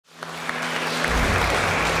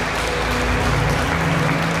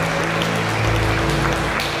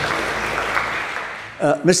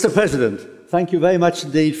Mr. President, thank you very much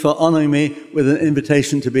indeed for honouring me with an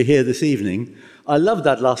invitation to be here this evening. I love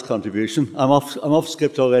that last contribution. I'm off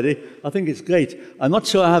script already. I think it's great. I'm not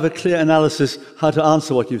sure I have a clear analysis how to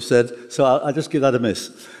answer what you've said, so I'll just give that a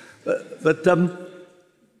miss. But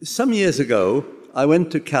some years ago, I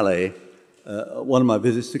went to Calais, one of my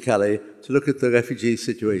visits to Calais, to look at the refugee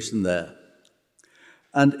situation there.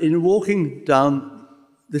 And in walking down,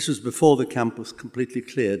 this was before the camp was completely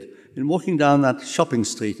cleared, in walking down that shopping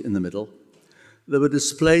street in the middle, there were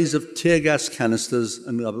displays of tear gas canisters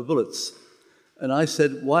and rubber bullets. And I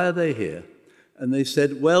said, why are they here? And they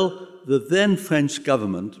said, well, the then French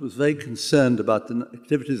government was very concerned about the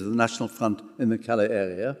activities of the National Front in the Calais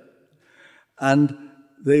area, and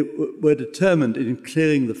they were determined in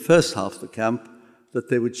clearing the first half of the camp that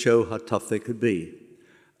they would show how tough they could be.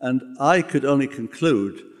 And I could only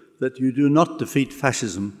conclude that you do not defeat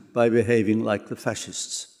fascism by behaving like the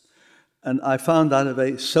fascists. And I found that a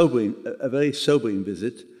very sobering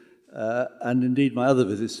visit, and indeed my other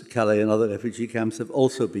visits to Calais and other refugee camps have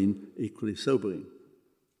also been equally sobering.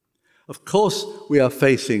 Of course, we are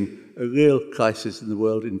facing a real crisis in the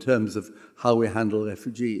world in terms of how we handle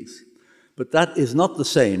refugees. But that is not the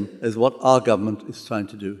same as what our government is trying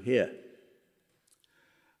to do here.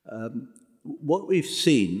 What we've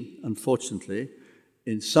seen, unfortunately,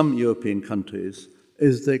 in some European countries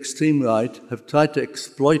is the extreme right have tried to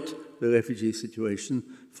exploit the refugee situation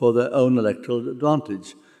for their own electoral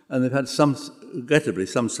advantage. And they've had regrettably,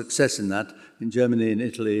 some success in that in Germany, in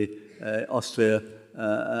Italy, Austria,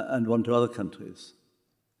 and one or two other countries.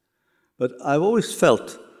 But I've always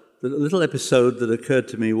felt that a little episode that occurred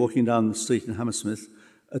to me walking down the street in Hammersmith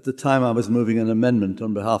at the time I was moving an amendment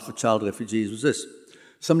on behalf of child refugees was this.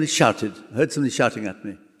 Somebody shouted. I heard somebody shouting at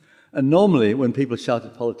me. And normally, when people shout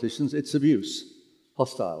at politicians, it's abuse,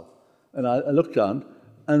 hostile. And I looked down,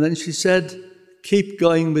 and then she said, keep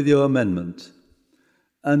going with your amendment.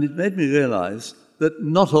 And it made me realize that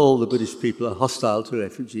not all the British people are hostile to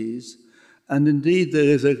refugees, and indeed there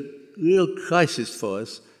is a real crisis for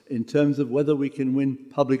us in terms of whether we can win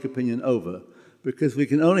public opinion over, because we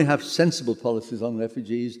can only have sensible policies on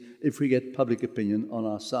refugees if we get public opinion on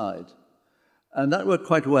our side. And that worked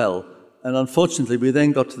quite well. And unfortunately, we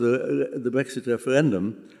then got to the Brexit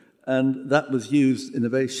referendum, and that was used in a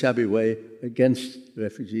very shabby way against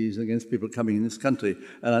refugees, against people coming in this country.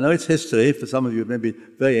 And I know it's history, for some of you it may be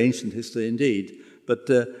very ancient history indeed, but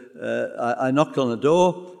I knocked on the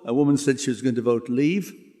door, a woman said she was going to vote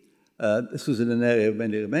Leave. This was in an area of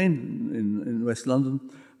mainly Remain in West London.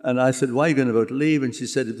 And I said, why are you going to vote Leave? And she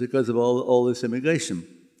said, it's because of all this immigration.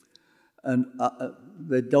 And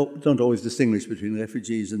they don't always distinguish between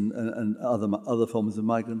refugees and other forms of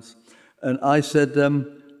migrants. And I said,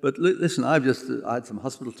 but listen, I had some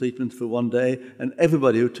hospital treatment for one day, and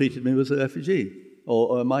everybody who treated me was a refugee,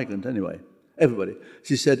 or a migrant anyway, everybody.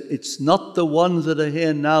 She said, it's not the ones that are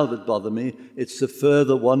here now that bother me, it's the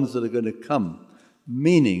further ones that are going to come.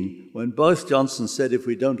 Meaning, when Boris Johnson said if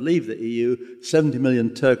we don't leave the EU, 70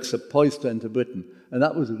 million Turks are poised to enter Britain, and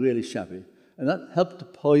that was really shabby. And that helped to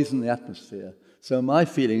poison the atmosphere. So my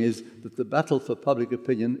feeling is that the battle for public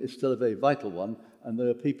opinion is still a very vital one, and there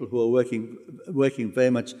are people who are working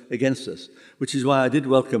very much against us, which is why I did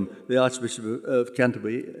welcome the Archbishop of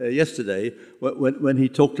Canterbury yesterday when he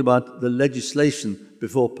talked about the legislation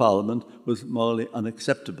before Parliament was morally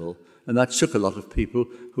unacceptable. And that shook a lot of people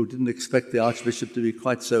who didn't expect the Archbishop to be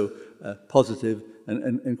quite so positive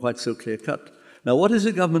and quite so clear-cut. Now, what is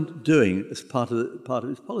the government doing as part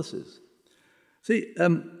of its policies? See,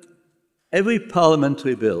 every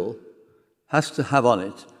parliamentary bill has to have on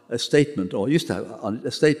it a statement, or used to have on it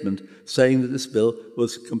a statement saying that this bill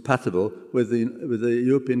was compatible with the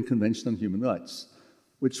European Convention on Human Rights,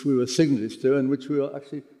 which we were signatories to and which we were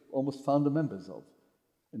actually almost founder members of,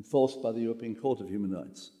 enforced by the European Court of Human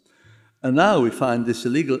Rights. And now we find this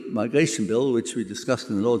illegal migration bill, which we discussed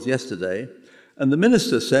in the Lords yesterday, and the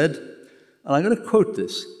minister said, and I'm going to quote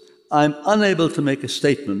this, I'm unable to make a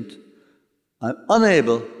statement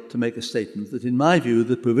that, in my view,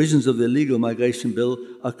 the provisions of the illegal migration bill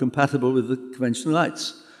are compatible with the Convention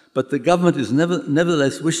rights, but the government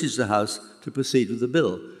nevertheless wishes the House to proceed with the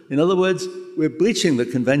bill. In other words, we're breaching the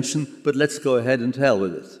Convention, but let's go ahead and to hell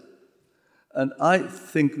with it. And I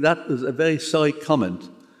think that was a very sorry comment,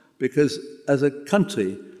 because as a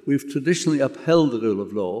country, we've traditionally upheld the rule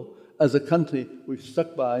of law. As a country, we've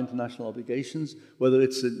stuck by our international obligations, whether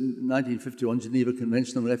it's the 1951 Geneva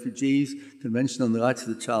Convention on Refugees, Convention on the Rights of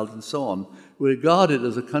the Child, and so on. We're regarded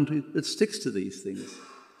as a country that sticks to these things.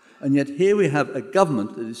 And yet here we have a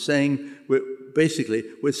government that is saying,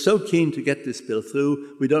 we're so keen to get this bill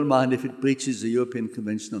through, we don't mind if it breaches the European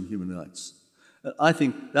Convention on Human Rights. I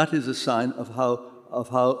think that is a sign of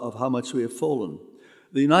how much we have fallen.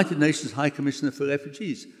 The United Nations High Commissioner for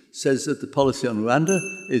Refugees says that the policy on Rwanda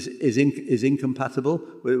is incompatible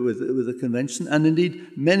with the Convention, and indeed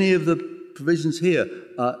many of the provisions here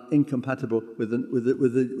are incompatible with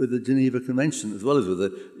the Geneva Convention, as well as with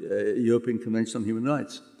the European Convention on Human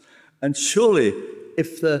Rights. And surely,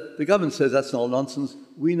 if the government says that's all nonsense,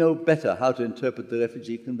 we know better how to interpret the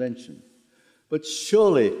Refugee Convention. But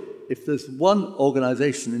surely, if there's one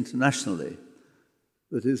organization internationally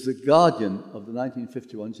that is the guardian of the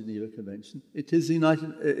 1951 Geneva Convention, it is the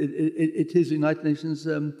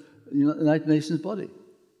United Nations body.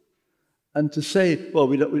 And to say, well,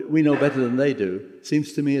 we know better than they do,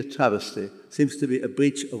 seems to me a travesty, seems to be a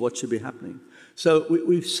breach of what should be happening. So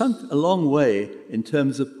we've sunk a long way in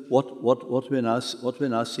terms of what we're now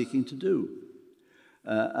seeking to do.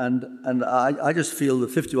 And I just feel the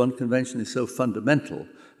 51 Convention is so fundamental,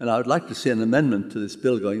 and I would like to see an amendment to this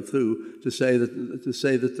bill going through to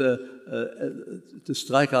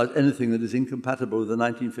strike out anything that is incompatible with the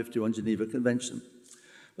 1951 Geneva Convention.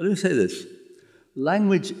 But let me say this.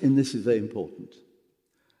 Language in this is very important.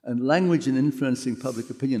 And language in influencing public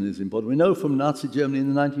opinion is important. We know from Nazi Germany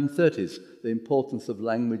in the 1930s the importance of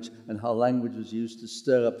language and how language was used to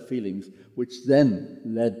stir up feelings, which then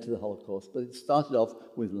led to the Holocaust. But it started off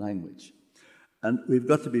with language. And we've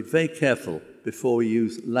got to be very careful before we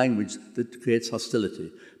use language that creates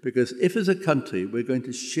hostility. Because if as a country we're going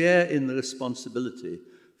to share in the responsibility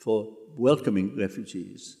for welcoming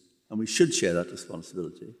refugees, and we should share that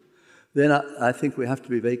responsibility, then I think we have to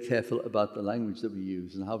be very careful about the language that we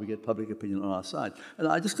use and how we get public opinion on our side. And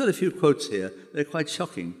I just got a few quotes here. They're quite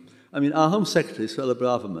shocking. I mean, our Home Secretary, Suella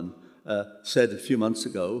Braverman, said a few months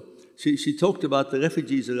ago, she talked about the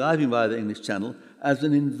refugees arriving via the English Channel as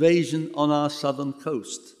an invasion on our southern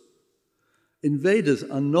coast. Invaders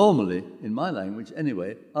are normally, in my language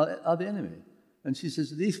anyway, are the enemy. And she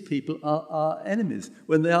says these people are our enemies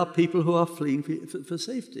when they are people who are fleeing for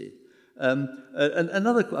safety. And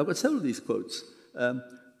another quote, I've got several of these quotes.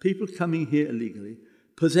 People coming here illegally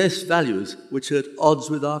possess values which are at odds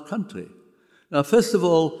with our country. Now, first of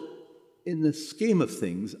all, in the scheme of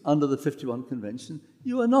things, under the 51 Convention,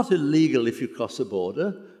 you are not illegal if you cross a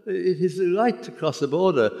border. It is the right to cross a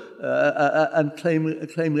border and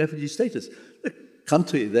claim refugee status. The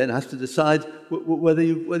country then has to decide whether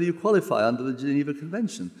you qualify under the Geneva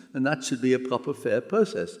Convention, and that should be a proper, fair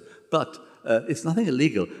process. But it's nothing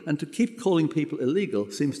illegal, and to keep calling people illegal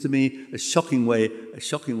seems to me a shocking way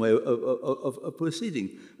of proceeding.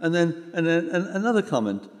 And then another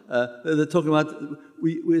comment. They're talking about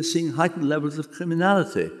we're seeing heightened levels of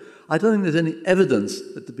criminality. I don't think there's any evidence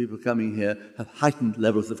that the people coming here have heightened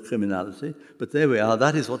levels of criminality, but there we are.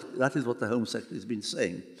 That is what the Home Secretary has been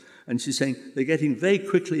saying. And she's saying they're getting very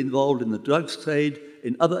quickly involved in the drugs trade,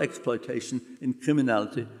 in other exploitation, in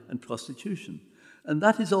criminality and prostitution. And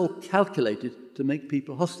that is all calculated to make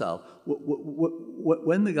people hostile.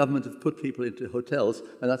 When the government have put people into hotels,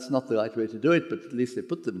 and that's not the right way to do it, but at least they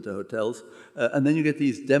put them into hotels, and then you get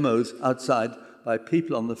these demos outside by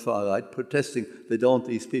people on the far right protesting they don't want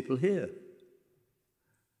these people here.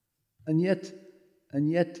 And yet,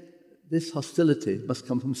 this hostility must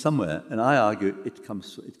come from somewhere, and I argue it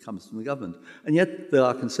comes from the government. And yet there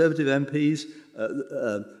are Conservative MPs.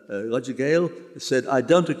 Roger Gale said, "I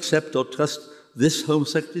don't accept or trust this Home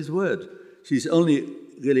Secretary's word. She's only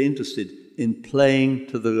really interested in playing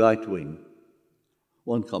to the right wing."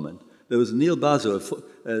 One comment. There was Neil Bazo,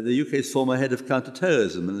 the UK's former head of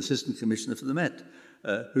counter-terrorism and Assistant Commissioner for the Met,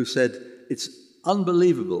 who said, "It's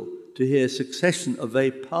unbelievable to hear a succession of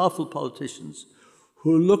very powerful politicians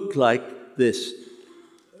who look like this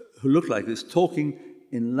talking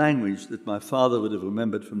in language that my father would have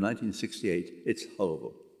remembered from 1968. It's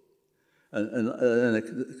horrible." And a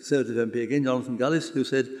Conservative MP again, Jonathan Gullis, who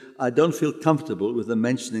said, "I don't feel comfortable with the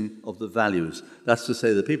mentioning of the values." That's to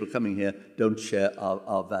say the people coming here don't share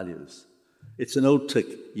our values. It's an old trick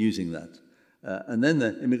using that. And then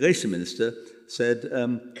the Immigration Minister said,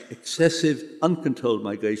 "Excessive, uncontrolled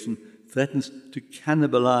migration threatens to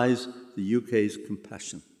cannibalize the UK's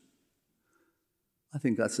compassion." I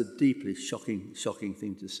think that's a deeply shocking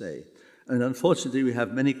thing to say. And unfortunately, we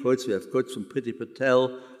have many quotes. We have quotes from Priti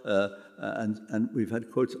Patel, and we've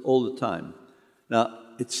had quotes all the time. Now,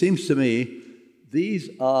 it seems to me these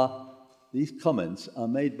comments are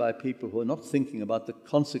made by people who are not thinking about the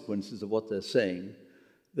consequences of what they're saying.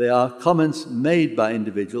 They are comments made by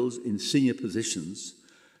individuals in senior positions.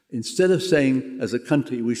 Instead of saying, as a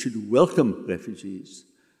country, we should welcome refugees,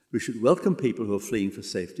 we should welcome people who are fleeing for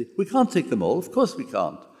safety. We can't take them all, of course we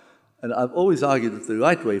can't. And I've always argued that the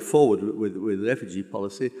right way forward with refugee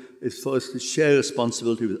policy is for us to share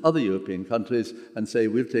responsibility with other European countries and say,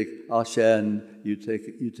 we'll take our share and you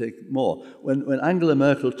take more. When Angela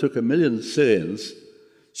Merkel took 1 million Syrians,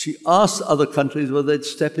 she asked other countries whether they'd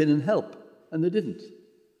step in and help, and they didn't.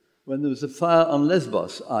 When there was a fire on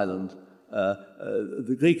Lesbos Island,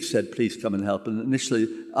 the Greeks said, please come and help. And initially,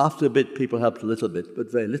 after a bit, people helped a little bit,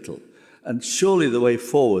 but very little. And surely the way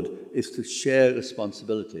forward is to share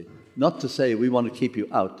responsibility. Not to say we want to keep you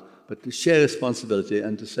out, but to share responsibility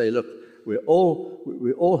and to say, look, we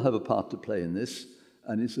all have a part to play in this,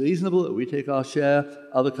 and it's reasonable that we take our share,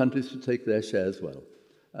 other countries should take their share as well.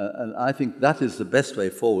 And I think that is the best way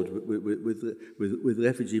forward with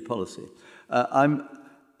refugee policy.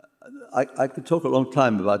 I could talk a long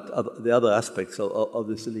time about the other aspects of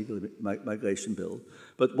this illegal migration bill,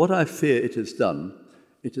 but what I fear it has done,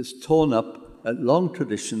 it has torn up a long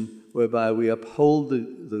tradition whereby we uphold the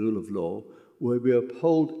rule of law, where we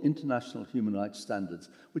uphold international human rights standards,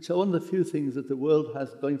 which are one of the few things that the world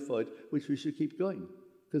has going for it, which we should keep going,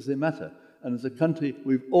 because they matter. And as a country,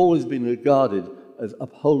 we've always been regarded as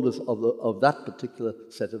upholders of that particular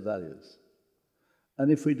set of values.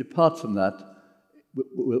 And if we depart from that,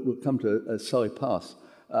 we'll come to a sorry pass.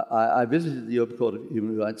 I visited the European Court of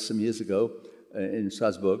Human Rights some years ago in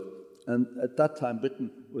Strasbourg, and at that time Britain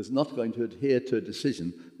was not going to adhere to a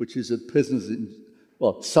decision which is that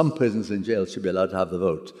some prisoners in jail should be allowed to have the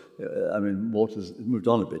vote. I mean, Waters moved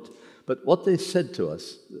on a bit. But what they said to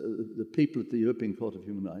us, the people at the European Court of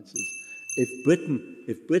Human Rights, is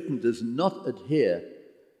if Britain does not adhere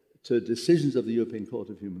to decisions of the European Court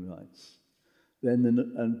of Human Rights, then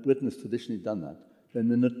and Britain has traditionally done that, then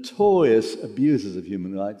the notorious abusers of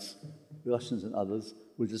human rights, Russians and others,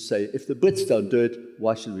 will just say, if the Brits don't do it,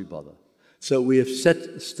 why should we bother? So we have set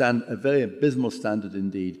a very abysmal standard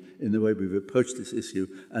indeed in the way we've approached this issue,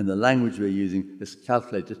 and the language we're using is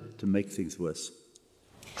calculated to make things worse.